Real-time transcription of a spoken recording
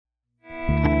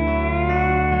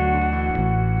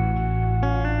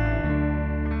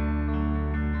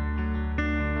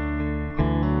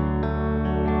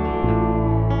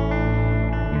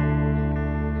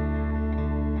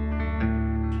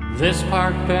This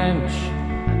park bench,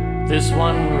 this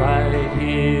one right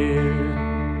here,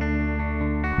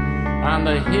 on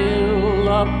the hill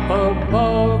up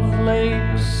above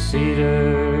Lake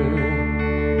Cedar,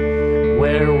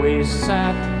 where we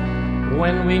sat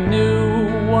when we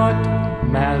knew what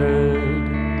mattered.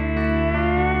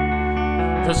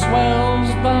 The swells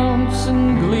bounce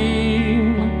and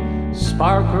gleam,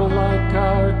 sparkle like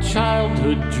our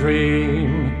childhood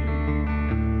dream.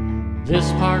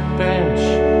 This park bench,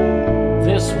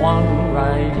 this one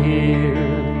right here,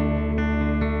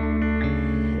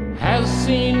 has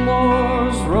seen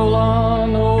wars roll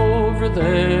on over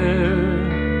there,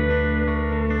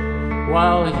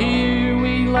 while here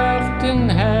we laughed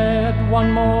and had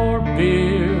one more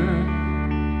beer.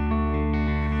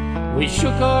 We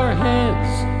shook our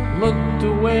heads, looked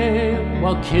away,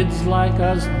 while kids like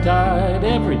us died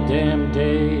every damn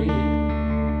day.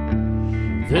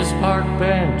 This park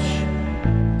bench,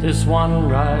 this one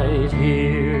right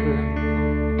here,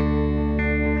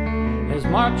 has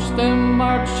marched them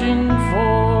marching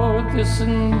for this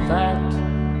and that,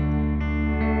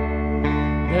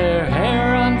 their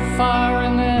hair on fire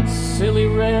in that silly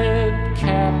red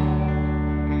cap.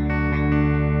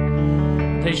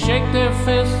 They shake their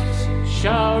fists,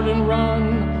 shout and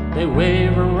run, they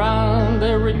wave around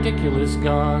their ridiculous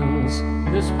guns.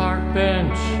 This park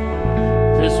bench,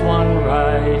 this one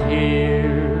right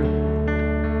here,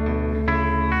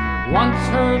 once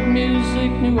heard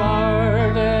music, knew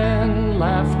art and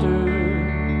laughter,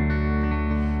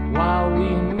 while we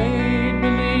made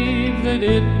believe that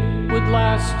it would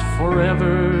last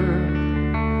forever.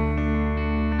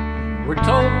 We're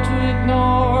told to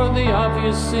ignore the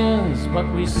obvious sins, but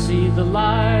we see the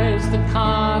lies, the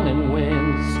con and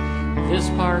wins. This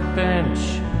park bench,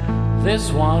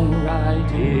 this one right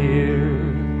here.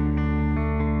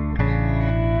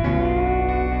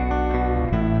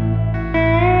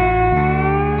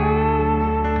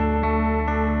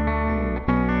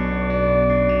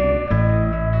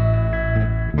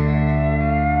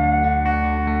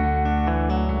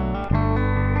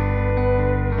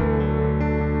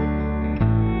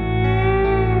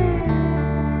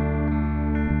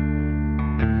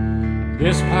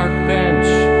 This park bench,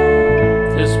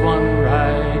 this one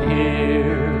right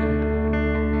here,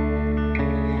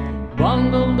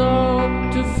 bundled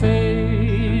up to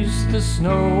face the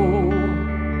snow.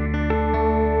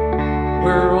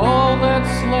 We're all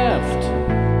that's left,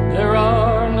 there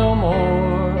are no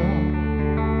more.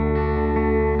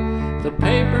 The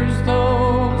papers,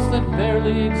 those that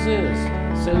barely exist,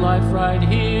 say life right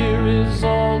here is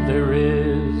all there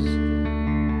is.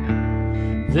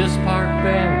 This park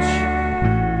bench,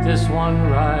 this one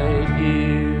right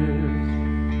here,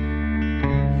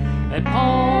 at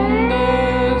Pont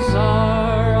des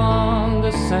Arts on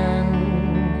the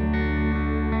Seine.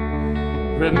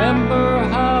 Remember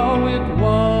how it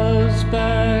was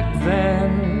back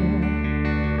then.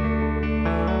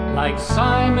 Like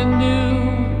Simon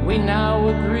knew, we now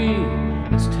agree,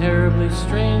 it's terribly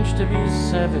strange to be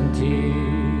 70.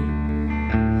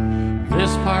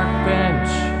 This park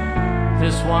bench,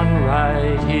 this one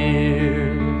right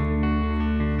here,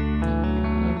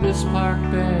 this park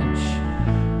bench,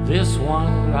 this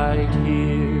one right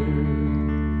here.